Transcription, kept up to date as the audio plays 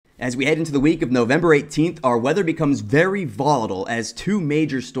As we head into the week of November 18th, our weather becomes very volatile as two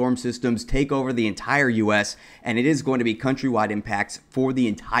major storm systems take over the entire U.S., and it is going to be countrywide impacts for the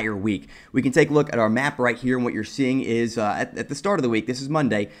entire week. We can take a look at our map right here, and what you're seeing is at the start of the week, this is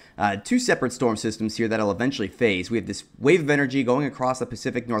Monday, two separate storm systems here that'll eventually phase. We have this wave of energy going across the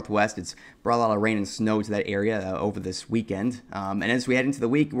Pacific Northwest. It's brought a lot of rain and snow to that area over this weekend. And as we head into the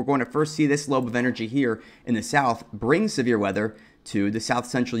week, we're going to first see this lobe of energy here in the south bring severe weather to the south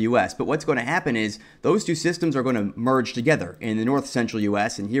central U.S. But what's going to happen is those two systems are going to merge together in the north central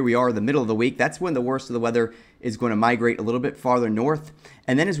U.S. And here we are in the middle of the week. That's when the worst of the weather is going to migrate a little bit farther north.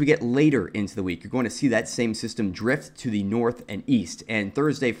 And then as we get later into the week, you're going to see that same system drift to the north and east. And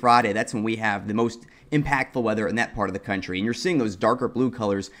Thursday, Friday, that's when we have the most impactful weather in that part of the country. And you're seeing those darker blue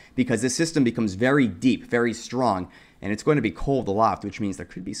colors because this system becomes very deep, very strong. And it's going to be cold aloft, which means there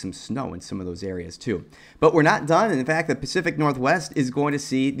could be some snow in some of those areas too. But we're not done. In fact, the Pacific Northwest is going to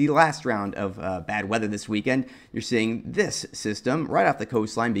see the last round of bad weather this weekend. You're seeing this system right off the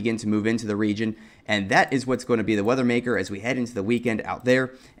coastline begin to move into the region. And that is what's going to be the weather maker as we head into the weekend out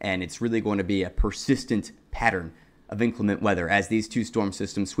there. And it's really going to be a persistent pattern of inclement weather as these two storm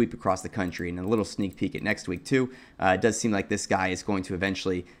systems sweep across the country. And a little sneak peek at next week too. It does seem like this guy is going to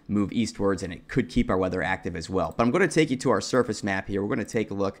eventually move eastwards, and it could keep our weather active as well. But I'm going to take you to our surface map here. We're going to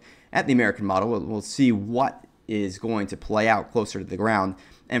take a look at the American model. We'll see what is going to play out closer to the ground.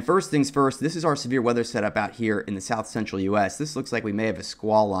 And first things first, this is our severe weather setup out here in the south central U.S. This looks like we may have a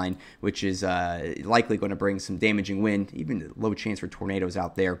squall line, which is likely going to bring some damaging wind, even low chance for tornadoes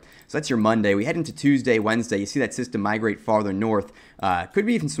out there. So that's your Monday. We head into Tuesday, Wednesday. You see that system migrate farther north. Could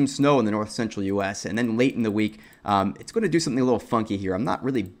be even some snow in the north central U.S. And then late in the week, it's going to do something a little funky here. I'm not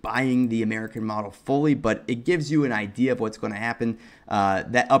really buying the American model fully, but it gives you an idea of what's going to happen.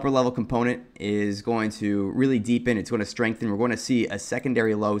 That upper level component is going to really deepen. It's going to strengthen. We're going to see a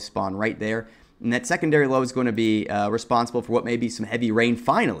secondary low spawn right there. And that secondary low is going to be responsible for what may be some heavy rain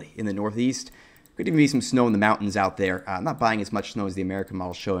finally in the northeast. Could even be some snow in the mountains out there. I'm not buying as much snow as the American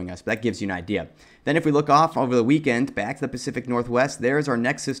model is showing us, but that gives you an idea. Then if we look off over the weekend, back to the Pacific Northwest, there's our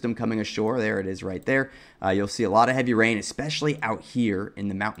next system coming ashore. There it is right there. You'll see a lot of heavy rain, especially out here in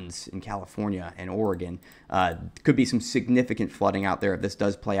the mountains in California and Oregon. Could be some significant flooding out there if this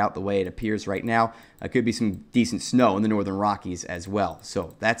does play out the way it appears right now. Could be some decent snow in the northern Rockies as well.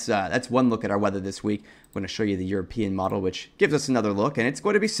 So that's one look at our weather this week. I'm going to show you the European model, which gives us another look, and it's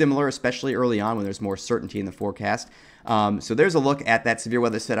going to be similar, especially early on when there's more certainty in the forecast. So there's a look at that severe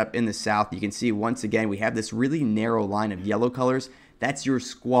weather setup in the south. You can see once again we have this really narrow line of yellow colors. That's your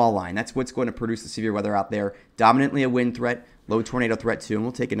squall line. That's what's going to produce the severe weather out there. Dominantly a wind threat, low tornado threat too, and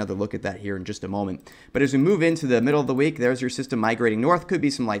we'll take another look at that here in just a moment. But as we move into the middle of the week, there's your system migrating north. Could be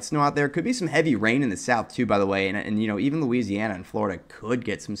some light snow out there. Could be some heavy rain in the south too, by the way. And you know, even Louisiana and Florida could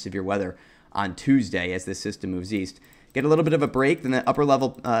get some severe weather on Tuesday as this system moves east. Get a little bit of a break. Then the upper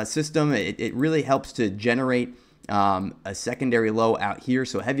level system, it really helps to generate a secondary low out here.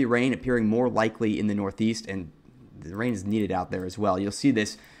 So heavy rain appearing more likely in the northeast, and the rain is needed out there as well. You'll see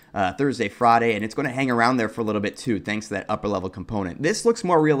this Thursday, Friday, and it's going to hang around there for a little bit too, thanks to that upper level component. This looks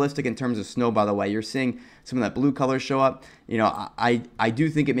more realistic in terms of snow, by the way. You're seeing some of that blue color show up. You know, I do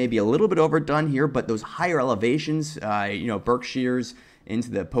think it may be a little bit overdone here, but those higher elevations, you know, Berkshires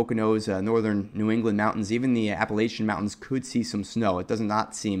into the Poconos, northern New England mountains, even the Appalachian mountains could see some snow. It does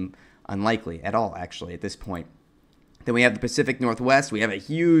not seem unlikely at all, actually, at this point. Then we have the Pacific Northwest. We have a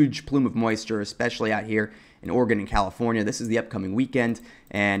huge plume of moisture, especially out here in Oregon and California. This is the upcoming weekend,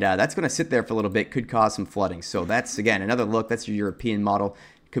 and that's going to sit there for a little bit, could cause some flooding. So that's, again, another look. That's your European model.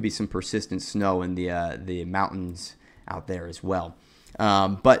 Could be some persistent snow in the mountains out there as well.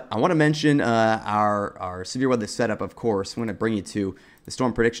 But I want to mention our severe weather setup, of course. I'm going to bring you to the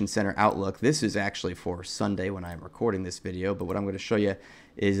Storm Prediction Center outlook. This is actually for Sunday when I'm recording this video, but what I'm going to show you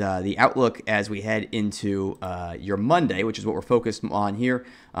is the outlook as we head into your Monday, which is what we're focused on here.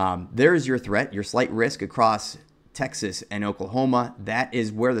 There's your threat, your slight risk across Texas and Oklahoma. That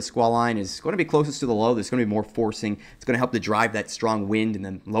is where the squall line is going to be closest to the low. There's going to be more forcing. It's going to help to drive that strong wind and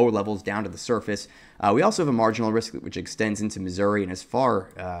then lower levels down to the surface. We also have a marginal risk which extends into Missouri and as far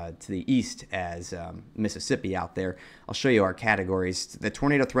to the east as Mississippi out there. I'll show you our categories. The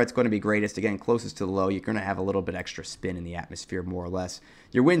tornado threat's going to be greatest, again, closest to the low. You're going to have a little bit extra spin in the atmosphere, more or less.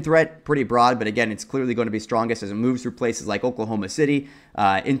 Your wind threat, pretty broad, but again, it's clearly going to be strongest as it moves through places like Oklahoma City,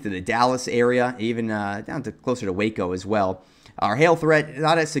 into the Dallas area, even down to closer to Waco as well. Our hail threat,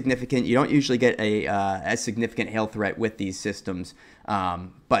 not as significant. You don't usually get a as significant hail threat with these systems,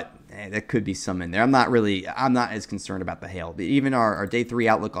 but there could be some in there. I'm not as concerned about the hail. But even our day 3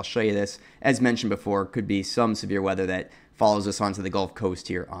 outlook, I'll show you this. As mentioned before, could be some severe weather that follows us onto the Gulf Coast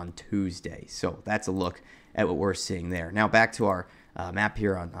here on Tuesday. So that's a look at what we're seeing there. Now back to our map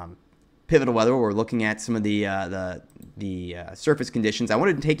here on Pivotal Weather, where we're looking at some of the surface conditions. I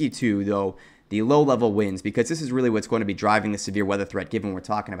wanted to take you to, though, the low-level winds, because this is really what's going to be driving the severe weather threat, given we're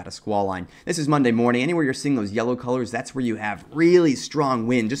talking about a squall line. This is Monday morning. Anywhere you're seeing those yellow colors, that's where you have really strong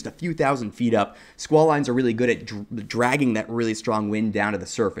wind, just a few thousand feet up. Squall lines are really good at dragging that really strong wind down to the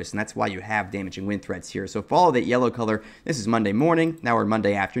surface, and that's why you have damaging wind threats here. So follow that yellow color. This is Monday morning. Now we're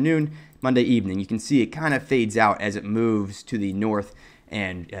Monday afternoon, Monday evening. You can see it kind of fades out as it moves to the north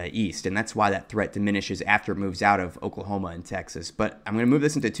and east, and that's why that threat diminishes after it moves out of Oklahoma and Texas. But I'm going to move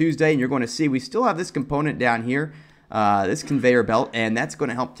this into Tuesday, and you're going to see we still have this component down here, this conveyor belt, and that's going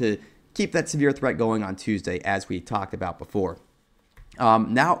to help to keep that severe threat going on Tuesday, as we talked about before.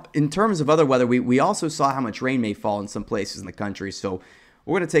 Now, in terms of other weather, we also saw how much rain may fall in some places in the country, so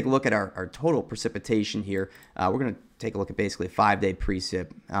we're going to take a look at our total precipitation here. We're going to take a look at basically a 5-day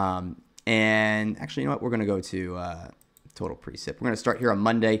precip, and actually, you know what, we're going to go to total precip. We're going to start here on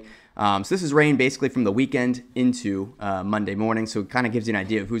Monday. So this is rain basically from the weekend into Monday morning. So it kind of gives you an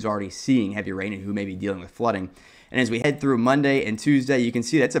idea of who's already seeing heavy rain and who may be dealing with flooding. And as we head through Monday and Tuesday, you can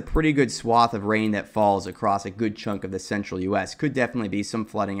see that's a pretty good swath of rain that falls across a good chunk of the central U.S. Could definitely be some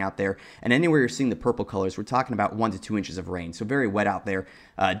flooding out there. And anywhere you're seeing the purple colors, we're talking about 1 to 2 inches of rain. So very wet out there.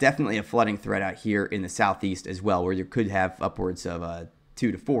 Definitely a flooding threat out here in the southeast as well, where you could have upwards of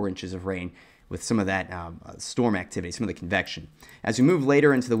 2 to 4 inches of rain with some of that storm activity, some of the convection. As we move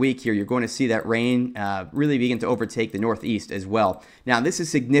later into the week here, you're going to see that rain really begin to overtake the northeast as well. Now, this is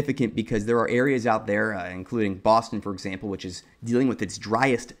significant because there are areas out there, including Boston, for example, which is dealing with its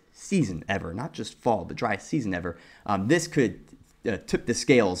driest season ever, not just fall, but driest season ever. This could tip the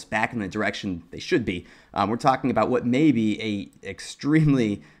scales back in the direction they should be. We're talking about what may be a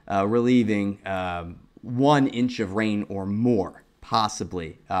extremely relieving 1 inch of rain or more.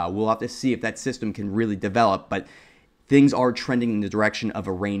 Possibly. We'll have to see if that system can really develop, but things are trending in the direction of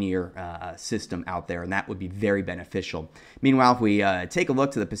a rainier system out there, and that would be very beneficial. Meanwhile, if we take a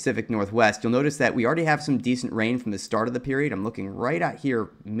look to the Pacific Northwest, you'll notice that we already have some decent rain from the start of the period. I'm looking right out here,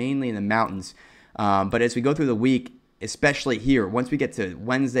 mainly in the mountains. But as we go through the week, especially here, once we get to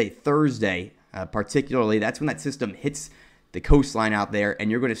Wednesday, Thursday, particularly, that's when that system hits the coastline out there,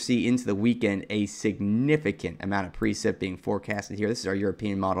 and you're going to see into the weekend a significant amount of precip being forecasted here. This is our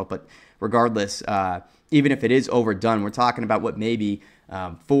European model, but regardless, even if it is overdone, we're talking about what may be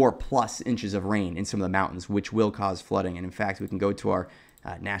 4+ inches of rain in some of the mountains, which will cause flooding. And in fact, we can go to our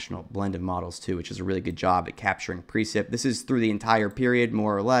national blend of models too, which is a really good job at capturing precip. This is through the entire period,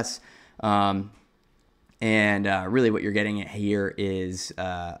 more or less. Really what you're getting at here is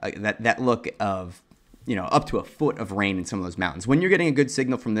that look of up to a foot of rain in some of those mountains. When you're getting a good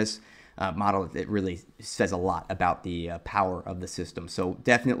signal from this model, it really says a lot about the power of the system. So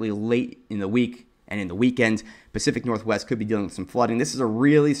definitely late in the week and in the weekend, Pacific Northwest could be dealing with some flooding. This is a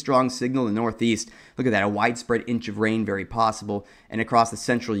really strong signal in the Northeast. Look at that, a widespread inch of rain, very possible. And across the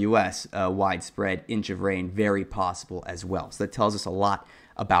central U.S., a widespread inch of rain, very possible as well. So that tells us a lot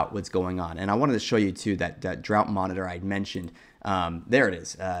about what's going on. And I wanted to show you, too, that drought monitor I'd mentioned. There it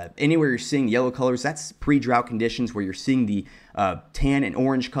is. Anywhere you're seeing yellow colors, that's pre-drought conditions where you're seeing the tan and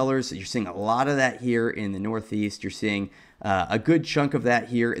orange colors. You're seeing a lot of that here in the Northeast. You're seeing a good chunk of that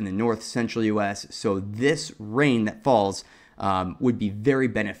here in the north central U.S. So this rain that falls would be very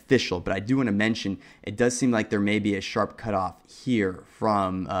beneficial. But I do want to mention it does seem like there may be a sharp cutoff here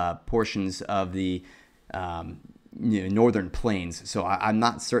from portions of the northern plains. So I'm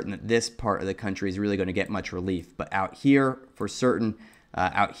not certain that this part of the country is really going to get much relief. But out here, for certain,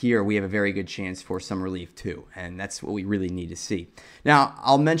 out here we have a very good chance for some relief too. And that's what we really need to see. Now,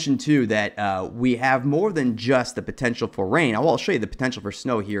 I'll mention too that we have more than just the potential for rain. I'll show you the potential for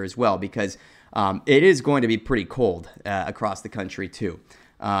snow here as well, because it is going to be pretty cold across the country too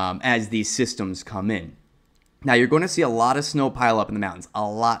as these systems come in. Now, you're going to see a lot of snow pile up in the mountains, a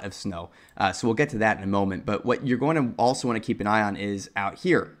lot of snow. So we'll get to that in a moment. But what you're going to also want to keep an eye on is out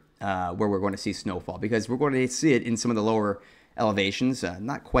here where we're going to see snowfall, because we're going to see it in some of the lower elevations,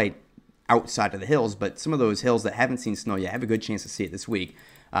 not quite outside of the hills, but some of those hills that haven't seen snow yet have a good chance to see it this week.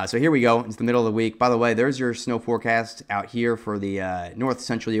 So here we go. It's the middle of the week. By the way, there's your snow forecast out here for the north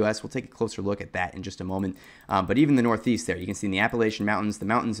central U.S. We'll take a closer look at that in just a moment. But even the northeast there, you can see in the Appalachian Mountains, the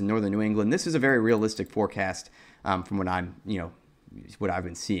mountains in northern New England. This is a very realistic forecast from what I've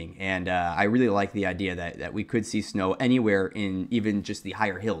been seeing. And I really like the idea that we could see snow anywhere in even just the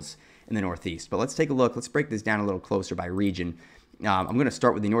higher hills in the northeast. But let's take a look. Let's break this down a little closer by region. I'm going to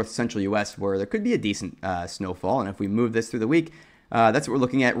start with the north central U.S. where there could be a decent snowfall. And if we move this through the week, That's what we're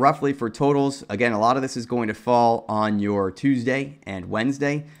looking at roughly for totals. Again, a lot of this is going to fall on your Tuesday and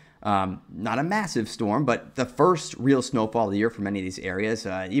Wednesday. Not a massive storm, but the first real snowfall of the year for many of these areas,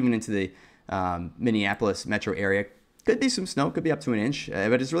 even into the Minneapolis metro area. Could be some snow, could be up to an inch,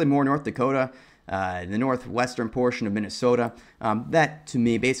 but it's really more North Dakota, the northwestern portion of Minnesota. That, to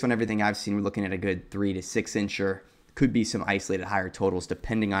me, based on everything I've seen, we're looking at a good 3 to 6 incher. Could be some isolated higher totals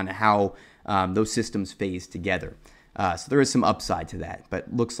depending on how those systems phase together. So there is some upside to that,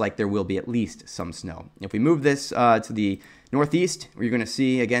 but looks like there will be at least some snow. If we move this to the northeast, where you're going to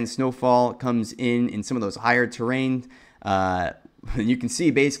see, again, snowfall comes in some of those higher terrain. You can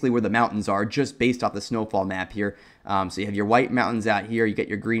see basically where the mountains are just based off the snowfall map here. So you have your white mountains out here. You get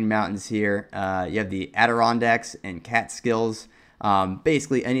your green mountains here. You have the Adirondacks and Catskills,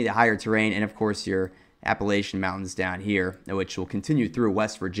 basically any of the higher terrain, and of course your Appalachian Mountains down here, which will continue through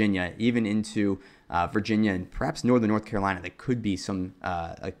West Virginia, even into Virginia and perhaps northern North Carolina. There could be some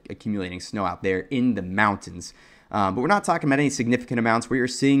accumulating snow out there in the mountains. But we're not talking about any significant amounts. Where you're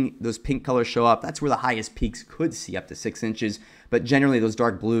seeing those pink colors show up, that's where the highest peaks could see up to 6 inches. But generally, those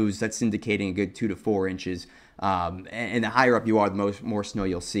dark blues, that's indicating a good 2 to 4 inches. And the higher up you are, the more snow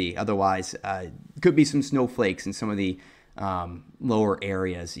you'll see. Otherwise, could be some snowflakes in some of the lower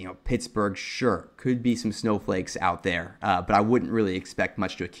areas. Pittsburgh, sure, could be some snowflakes out there, but I wouldn't really expect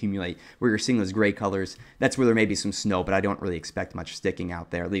much to accumulate. Where you're seeing those gray colors, that's where there may be some snow, but I don't really expect much sticking out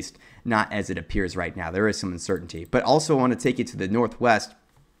there, at least not as it appears right now. There is some uncertainty. But also I want to take you to the northwest,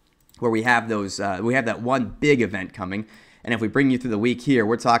 where we have that one big event coming. And if we bring you through the week here,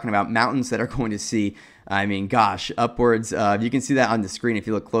 we're talking about mountains that are going to see, upwards of, you can see that on the screen if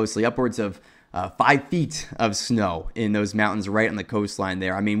you look closely, upwards of 5 feet of snow in those mountains right on the coastline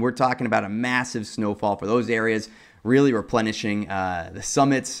there. We're talking about a massive snowfall for those areas, really replenishing the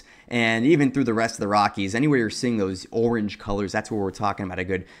summits and even through the rest of the Rockies. Anywhere you're seeing those orange colors, that's where we're talking about a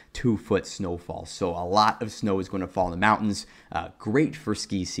good 2-foot snowfall. So a lot of snow is going to fall in the mountains. Great for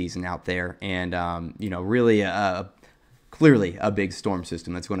ski season out there, and really clearly a big storm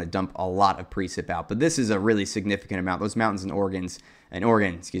system that's going to dump a lot of precip out. But this is a really significant amount. Those mountains in Oregon,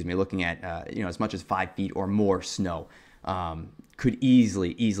 looking at as much as 5 feet or more snow. Could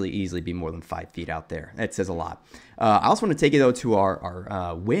easily be more than 5 feet out there. That says a lot. I also want to take you, though, to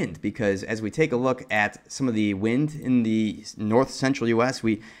our wind, because as we take a look at some of the wind in the north-central U.S.,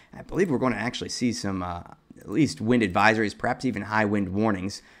 I believe we're going to actually see some at least wind advisories, perhaps even high wind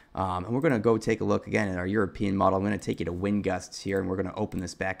warnings. And we're going to go take a look again at our European model. I'm going to take you to wind gusts here, and we're going to open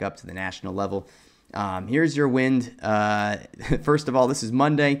this back up to the national level. Here's your wind. First of all, this is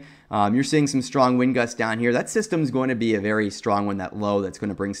Monday. You're seeing some strong wind gusts down here. That system's going to be a very strong one, that low that's going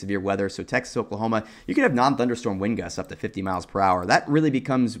to bring severe weather. So Texas, Oklahoma, you could have non-thunderstorm wind gusts up to 50 miles per hour. That really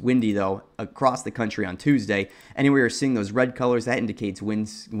becomes windy, though, across the country on Tuesday. Anywhere you're seeing those red colors, that indicates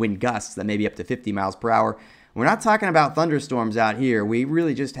wind gusts that may be up to 50 miles per hour. We're not talking about thunderstorms out here. We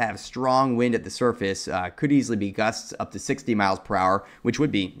really just have strong wind at the surface. Could easily be gusts up to 60 miles per hour, which would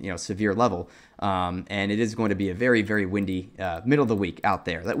be, severe level. And it is going to be a very, very windy middle of the week out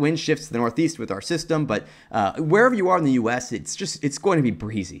there. That wind shifts to the northeast with our system, but wherever you are in the U.S., it's going to be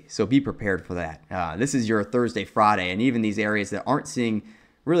breezy. So be prepared for that. This is your Thursday, Friday, and even these areas that aren't seeing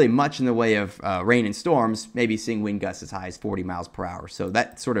really much in the way of rain and storms, maybe seeing wind gusts as high as 40 miles per hour. So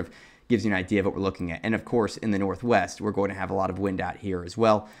that sort of gives you an idea of what we're looking at. And of course, in the northwest, we're going to have a lot of wind out here as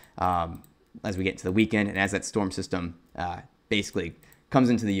well as we get into the weekend and as that storm system basically comes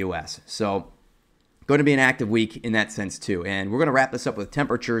into the U.S. So going to be an active week in that sense too. And we're going to wrap this up with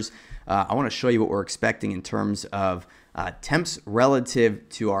temperatures. I want to show you what we're expecting in terms of temps relative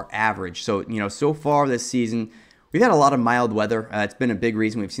to our average. So, so far this season, we've had a lot of mild weather. It's been a big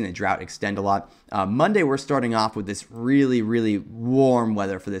reason we've seen the drought extend a lot. Monday, we're starting off with this really, really warm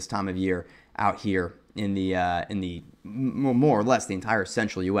weather for this time of year out here in the more or less the entire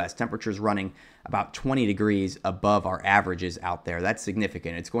central U.S. Temperatures running about 20 degrees above our averages out there. That's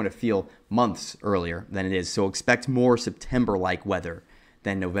significant. It's going to feel months earlier than it is. So expect more September-like weather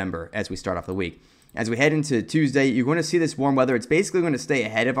than November as we start off the week. As we head into Tuesday, you're going to see this warm weather. It's basically going to stay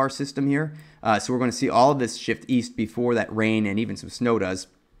ahead of our system here. So we're going to see all of this shift east before that rain and even some snow does.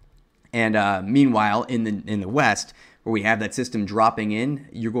 And meanwhile, in the west, where we have that system dropping in,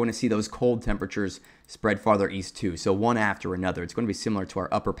 you're going to see those cold temperatures spread farther east too. So one after another. It's going to be similar to our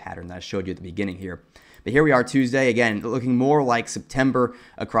upper pattern that I showed you at the beginning here. But here we are Tuesday, again, looking more like September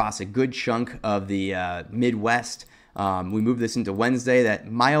across a good chunk of the Midwest. We move this into Wednesday. That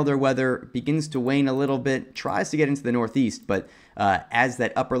milder weather begins to wane a little bit, tries to get into the Northeast, but as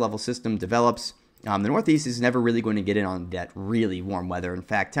that upper level system develops, the Northeast is never really going to get in on that really warm weather. In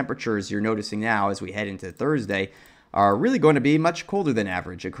fact, temperatures you're noticing now as we head into Thursday are really going to be much colder than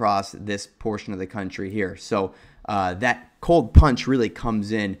average across this portion of the country here. So that cold punch really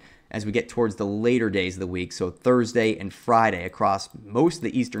comes in as we get towards the later days of the week. So Thursday and Friday across most of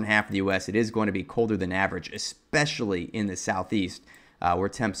the eastern half of the U.S., it is going to be colder than average, especially in the southeast, where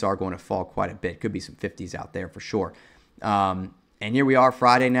temps are going to fall quite a bit. Could be some 50s out there for sure. And here we are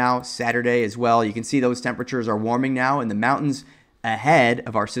Friday now, Saturday as well. You can see those temperatures are warming now in the mountains ahead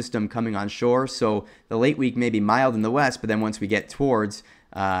of our system coming on shore. So the late week may be mild in the west, but then once we get towards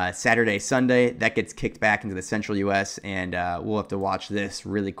Saturday, Sunday, that gets kicked back into the central U.S., and we'll have to watch this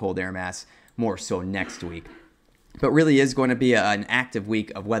really cold air mass more so next week. But really is going to be an active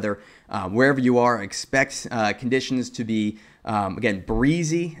week of weather. Wherever you are, expect conditions to be, again,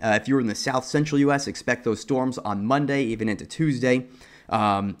 breezy. If you're in the south central U.S., expect those storms on Monday, even into Tuesday.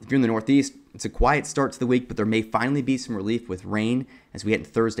 If you're in the Northeast, it's a quiet start to the week, but there may finally be some relief with rain as we get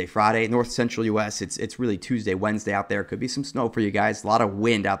into Thursday, Friday. North Central U.S., it's really Tuesday, Wednesday out there. Could be some snow for you guys. A lot of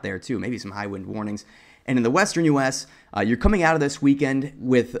wind out there, too. Maybe some high wind warnings. And in the Western U.S., you're coming out of this weekend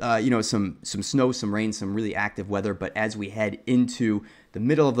with some snow, some rain, some really active weather. But as we head into the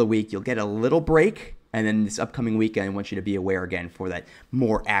middle of the week, you'll get a little break. And then this upcoming weekend, I want you to be aware again for that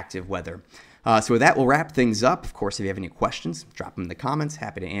more active weather. So with that, we'll wrap things up. Of course, if you have any questions, drop them in the comments.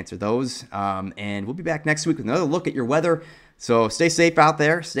 Happy to answer those. And we'll be back next week with another look at your weather. So stay safe out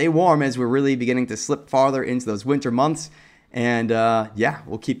there. Stay warm as we're really beginning to slip farther into those winter months. And yeah,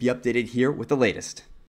 we'll keep you updated here with the latest.